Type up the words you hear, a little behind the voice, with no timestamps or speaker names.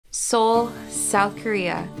Seoul, South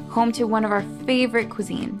Korea, home to one of our favorite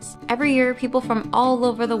cuisines. Every year, people from all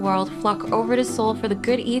over the world flock over to Seoul for the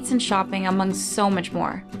good eats and shopping, among so much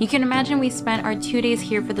more. You can imagine we spent our 2 days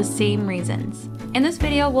here for the same reasons. In this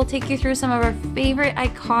video, we'll take you through some of our favorite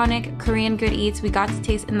iconic Korean good eats we got to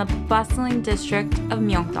taste in the bustling district of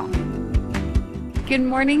Myeong-Dong. Good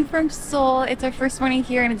morning from Seoul. It's our first morning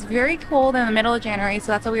here and it's very cold in the middle of January,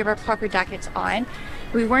 so that's why we have our puffer jackets on.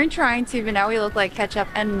 We weren't trying to, but now we look like ketchup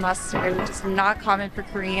and mustard, which is not common for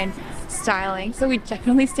Korean styling. So we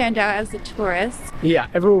definitely stand out as the tourists. Yeah,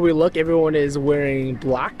 everywhere we look, everyone is wearing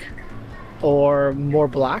black or more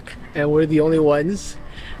black. And we're the only ones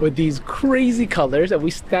with these crazy colors and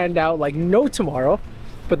we stand out like no tomorrow,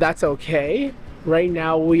 but that's okay. Right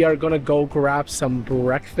now we are gonna go grab some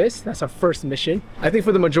breakfast. That's our first mission. I think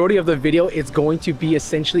for the majority of the video, it's going to be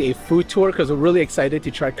essentially a food tour because we're really excited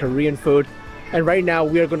to try Korean food. And right now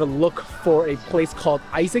we are going to look for a place called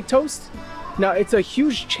Isaac Toast. Now it's a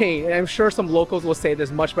huge chain and I'm sure some locals will say there's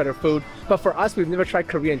much better food, but for us, we've never tried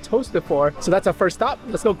Korean toast before. So that's our first stop.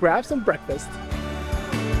 Let's go grab some breakfast.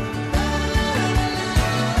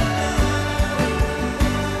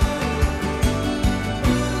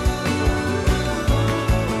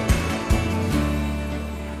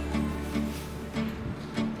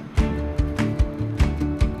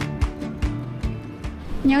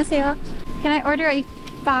 안녕하세요. Can I order a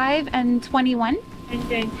 5 and 21?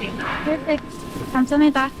 Perfect.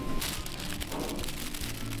 감사합니다.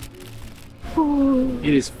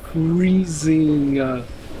 It is freezing.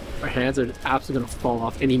 Our hands are absolutely gonna fall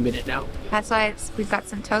off any minute now. That's why we've got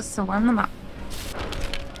some toast to warm them up.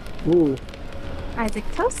 Ooh. Isaac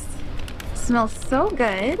toast. Smells so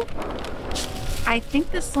good. I think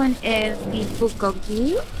this one is the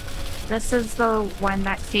bulgogi. This is the one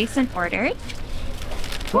that Jason ordered.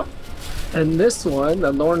 And this one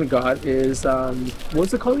that Lauren got is,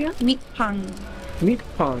 what's it called again? Meat pang. Meat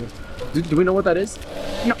pang. Do we know what that is?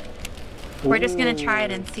 No. We're just gonna try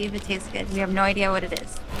it and see if it tastes good. We have no idea what it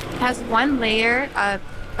is. It has one layer of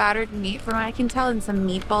battered meat from what I can tell and some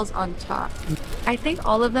meatballs on top. I think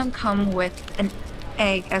all of them come with an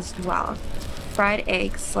egg as well. Fried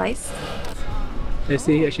egg sliced. Let's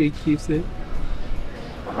see, actually keeps it.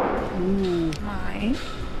 Ooh. My.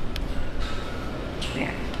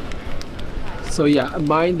 There. So yeah,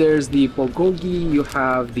 mine there's the bulgogi, you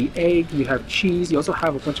have the egg, you have cheese, you also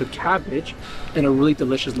have a bunch of cabbage and a really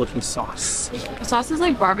delicious looking sauce. The sauce is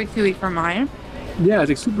like barbecue-y for mine. Yeah, it's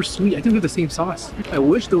like super sweet. I think we have the same sauce. I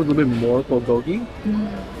wish there was a little bit more bulgogi,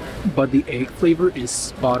 but the egg flavor is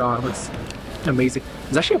spot on. It's amazing.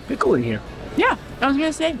 There's actually a pickle in here. Yeah, I was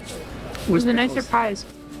gonna say. It was a nice surprise.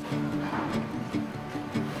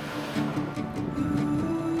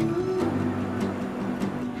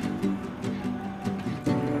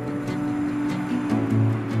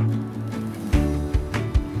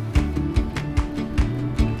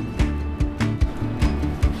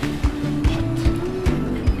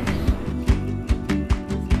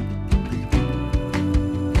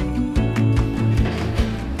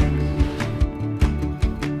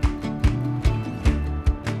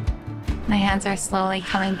 My hands are slowly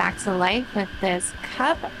coming back to life with this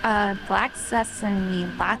cup of black sesame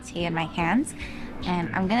latte in my hands.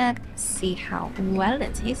 And I'm gonna see how well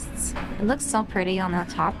it tastes. It looks so pretty on the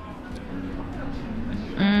top.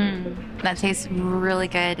 That tastes really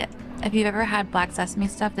good. If you've ever had black sesame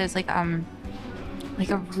stuff, there's like a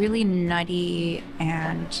really nutty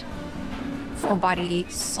and full body,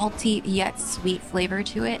 salty yet sweet flavor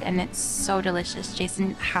to it. And it's so delicious.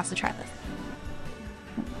 Jason has to try this.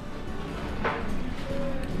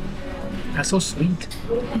 That's so sweet.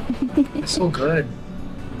 It's so good.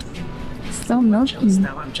 So milky.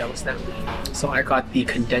 I'm jealous now. So I got the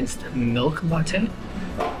condensed milk latte.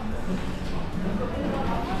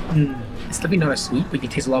 It's definitely not as sweet, but you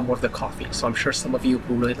taste a lot more of the coffee. So I'm sure some of you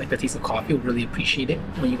who really like the taste of coffee will really appreciate it.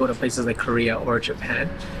 When you go to places like Korea or Japan,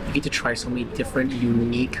 you get to try so many different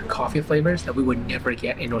unique coffee flavors that we would never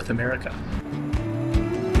get in North America.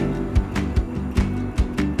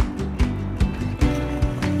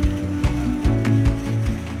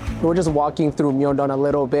 We're just walking through Myeongdong a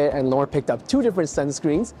little bit and Lauren picked up 2 different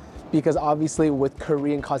sunscreens because obviously with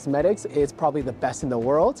Korean cosmetics, it's probably the best in the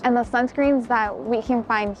world. And the sunscreens that we can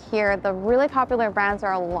find here, the really popular brands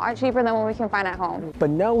are a lot cheaper than what we can find at home.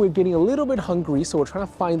 But now we're getting a little bit hungry, so we're trying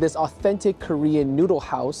to find this authentic Korean noodle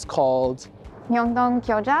house called Myeongdong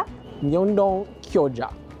Kyoja. Myeongdong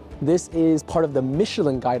Kyoja. This is part of the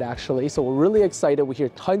Michelin guide actually, so we're really excited. We hear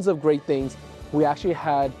tons of great things. We actually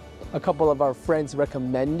had a couple of our friends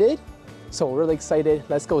recommended, so we're really excited.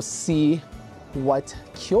 Let's go see what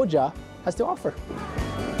Kyoja has to offer.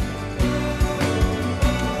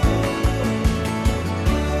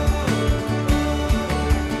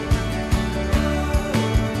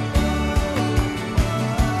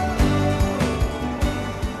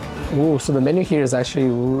 Oh, so the menu here is actually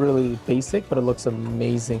really basic, but it looks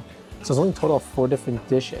amazing. So it's only a total of 4 different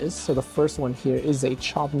dishes. So the first one here is a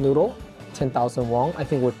chopped noodle, 10,000 won. I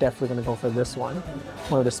think we're definitely gonna go for this one.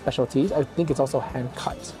 One of the specialties. I think it's also hand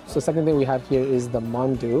cut. So the second thing we have here is the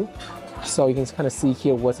mandu. So you can kind of see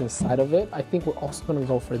here what's inside of it. I think we're also gonna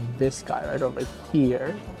go for this guy right over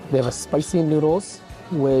here. They have a spicy noodles,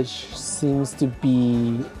 which seems to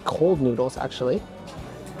be cold noodles actually.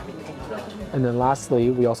 And then lastly,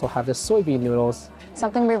 we also have the soybean noodles.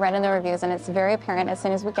 Something we read in the reviews, and it's very apparent as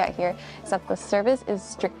soon as we get here, is that the service is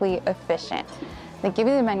strictly efficient. They give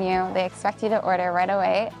you the menu, they expect you to order right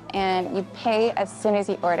away, and you pay as soon as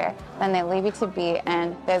you order. Then they leave you to be,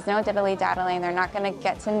 and there's no diddly-daddling. They're not going to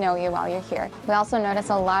get to know you while you're here. We also notice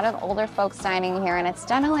a lot of older folks dining here, and it's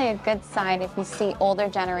generally a good sign if you see older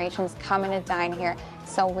generations coming to dine here.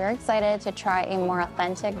 So we're excited to try a more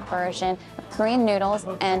authentic version of Korean noodles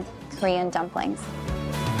and Korean dumplings.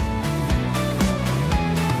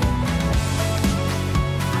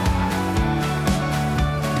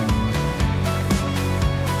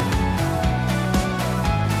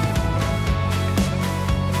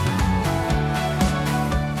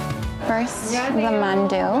 First, the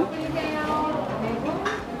mandu.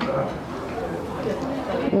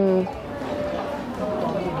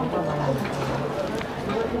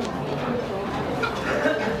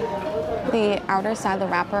 The outer side, the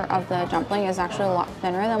wrapper of the dumpling is actually a lot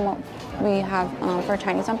thinner than what we have for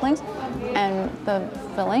Chinese dumplings, and the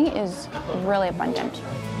filling is really abundant.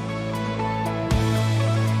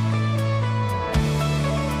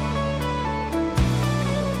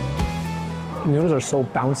 The noodles are so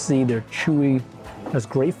bouncy, they're chewy. There's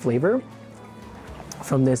great flavor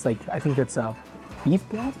from this, like, I think it's a beef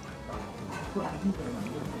broth.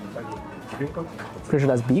 Pretty sure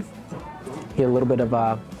that's beef. Get a little bit of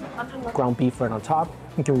ground beef right on top.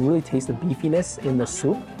 You can really taste the beefiness in the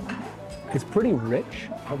soup. It's pretty rich,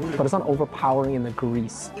 but it's not overpowering in the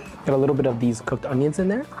grease. Got a little bit of these cooked onions in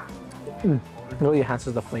there. It really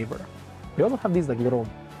enhances the flavor. We also have these like little,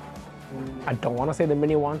 I don't want to say the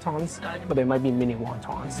mini wontons, but they might be mini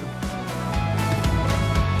wontons.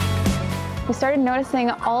 We started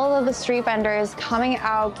noticing all of the street vendors coming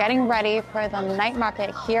out, getting ready for the night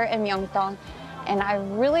market here in Myeong-Dong. And I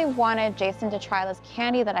really wanted Jason to try this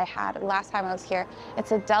candy that I had last time I was here.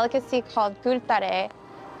 It's a delicacy called Kkultarae,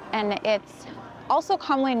 and it's also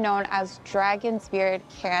commonly known as dragon's beard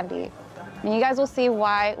candy. And you guys will see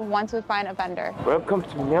why once we find a vendor. Welcome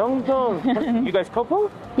to Myeongdong. You guys couple?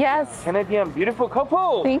 Yes. Canadian beautiful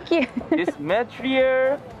couple. Thank you. This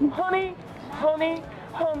material, honey, honey,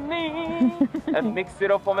 honey. And mix it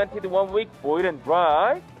up, fermented 1 week, boiled and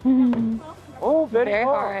dried. Oh, very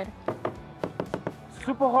hard.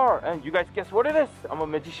 Super hard. And you guys guess what it is? I'm a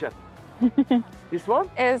magician. This one?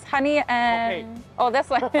 Is honey and... Okay. Oh, this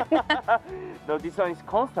one. No, this one is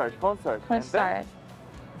cornstarch. Cornstarch.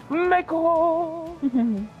 Mexico.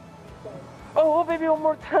 Oh, baby, one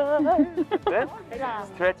more time. Then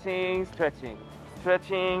stretching.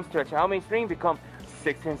 How many strings become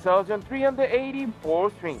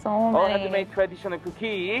 16,384 strings? So All many. handmade traditional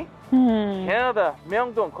cookie. Canada,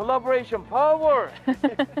 Myeongdong collaboration power.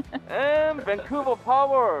 And Vancouver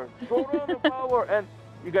power. Toronto power. And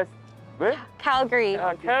you guys, where? Calgary.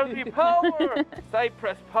 Calgary power.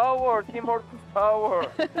 Cyprus power. Tim Hortons power.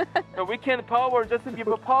 The weekend power. Just to give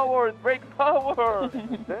a power. Break power.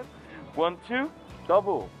 Then 1, 2,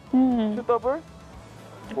 double. 2 double.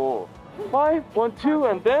 4, 5, 1, 2,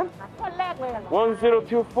 and then 1, 0,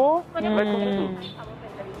 2, 4.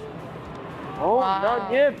 Oh, Wow.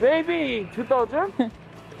 not yet, baby.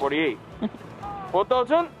 2,048.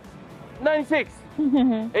 4,096.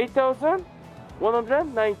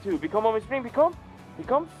 8,192. Become how many string? Become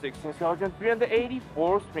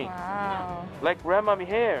 16,384 strings. Wow. Like grandmommy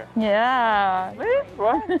hair. Yeah. Right?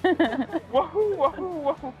 Wahoo, wahoo,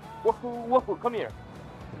 wahoo, wahoo, wahoo. Come here.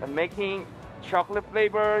 I'm making chocolate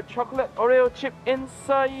flavor, chocolate Oreo chip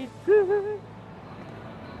inside.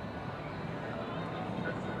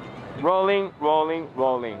 Rolling. Rolling.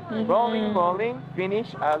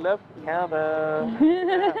 Finish. I love Canada.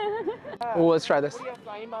 Oh, let's try this.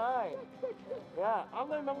 Yeah, I'm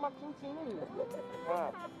going to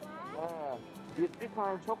make this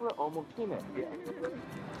kind of chocolate almost peanut.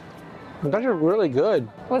 It's actually really good.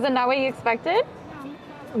 Was it not what you expected?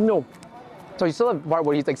 No. So you still have the part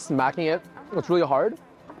where he's like smacking it. It's really hard.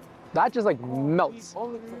 That just like melts.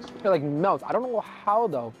 It like melts. I don't know how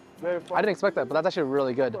though. I didn't expect that, but that's actually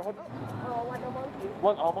really good.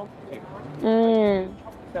 One almond.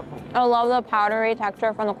 I love the powdery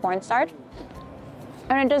texture from the cornstarch.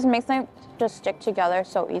 And it just makes them just stick together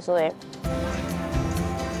so easily.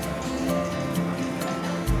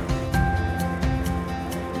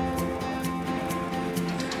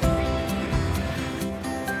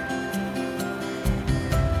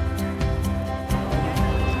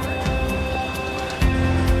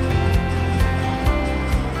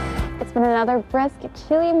 been another brisk,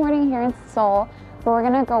 chilly morning here in Seoul, but we're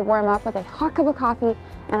gonna go warm up with a hot cup of coffee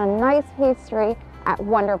and a nice pastry at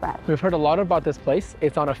Wonder Bread. We've heard a lot about this place.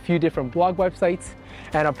 It's on a few different blog websites,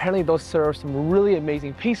 and apparently those serve some really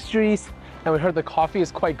amazing pastries, and we heard the coffee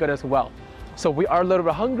is quite good as well. So we are a little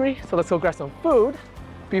bit hungry, so let's go grab some food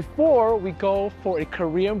before we go for a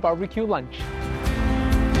Korean barbecue lunch.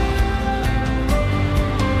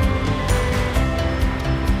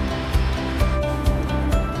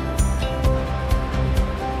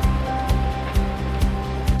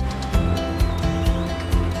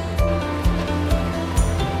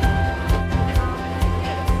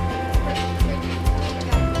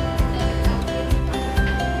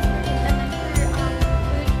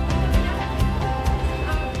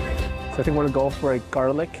 So I think we're gonna go for a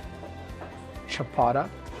garlic ciabatta,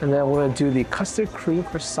 and then we're gonna do the custard cream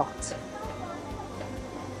croissant.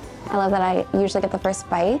 I love that I usually get the first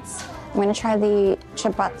bites. I'm gonna try the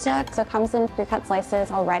ciabatta, so it comes in pre-cut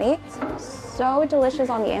slices already. So delicious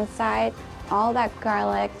on the inside, all that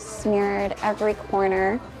garlic smeared every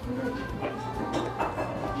corner.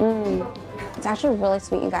 It's actually really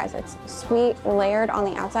sweet, you guys. It's sweet, layered on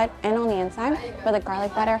the outside and on the inside, but the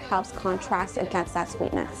garlic butter helps contrast against that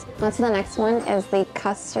sweetness. On to the next one is the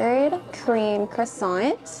custard cream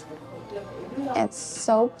croissant. It's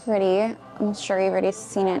so pretty. I'm sure you've already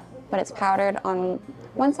seen it, but it's powdered on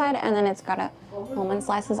one side and then it's got almond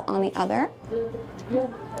slices on the other.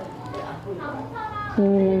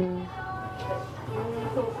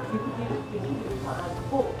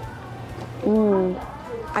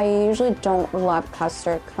 I usually don't love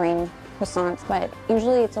custard cream croissants, but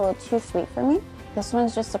usually it's a little too sweet for me. This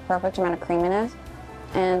one's just the perfect amount of creaminess,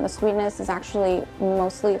 and the sweetness is actually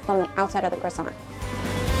mostly from the outside of the croissant.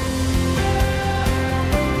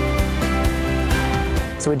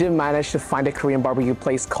 So we did manage to find a Korean barbecue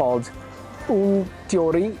place called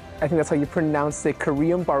Ungteori. I think that's how you pronounce it,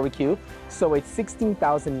 Korean barbecue. So it's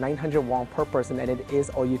 16,900 won per person, and it is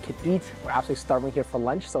all you can eat. We're absolutely starving here for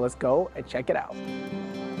lunch, so let's go and check it out.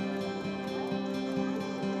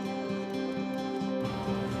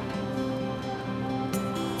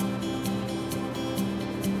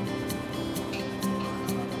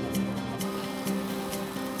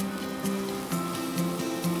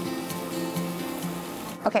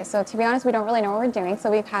 Okay, so to be honest, we don't really know what we're doing. So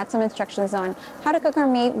we've had some instructions on how to cook our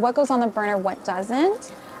meat, what goes on the burner, what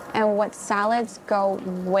doesn't, and what salads go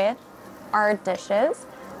with our dishes.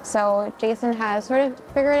 So Jason has sort of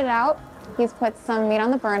figured it out. He's put some meat on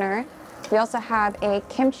the burner. We also have a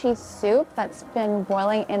kimchi soup that's been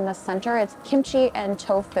boiling in the center. It's kimchi and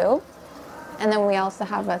tofu. And then we also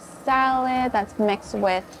have a salad that's mixed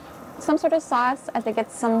with some sort of sauce. I think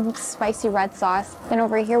it's some spicy red sauce. Then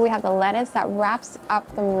over here we have the lettuce that wraps up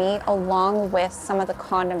the meat along with some of the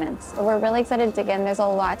condiments. So we're really excited to dig in. There's a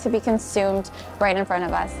lot to be consumed right in front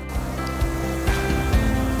of us.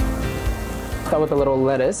 Start with a little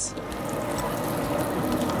lettuce.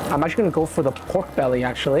 I'm actually gonna go for the pork belly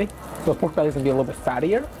actually. So the pork belly is gonna be a little bit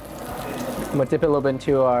fattier. I'm gonna dip it a little bit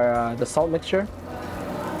into our the salt mixture.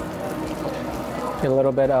 Get a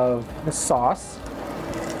little bit of the sauce.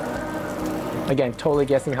 Again, totally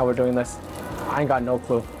guessing how we're doing this. I ain't got no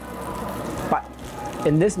clue. But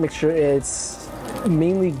in this mixture, it's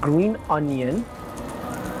mainly green onion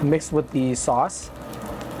mixed with the sauce.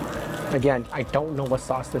 Again, I don't know what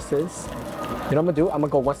sauce this is. You know what I'm gonna do? I'm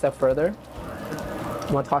gonna go one step further.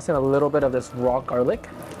 I'm gonna toss in a little bit of this raw garlic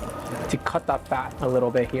to cut that fat a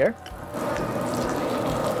little bit here.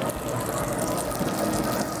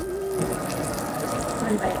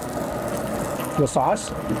 The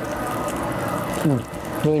sauce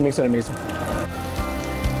really makes it amazing.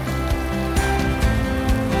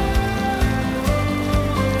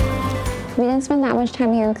 We didn't spend that much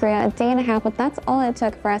time here in Korea, a day and a half, but that's all it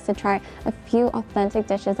took for us to try a few authentic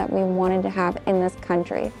dishes that we wanted to have in this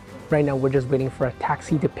country. Right now, we're just waiting for a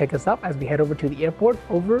taxi to pick us up as we head over to the airport,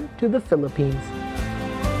 over to the Philippines.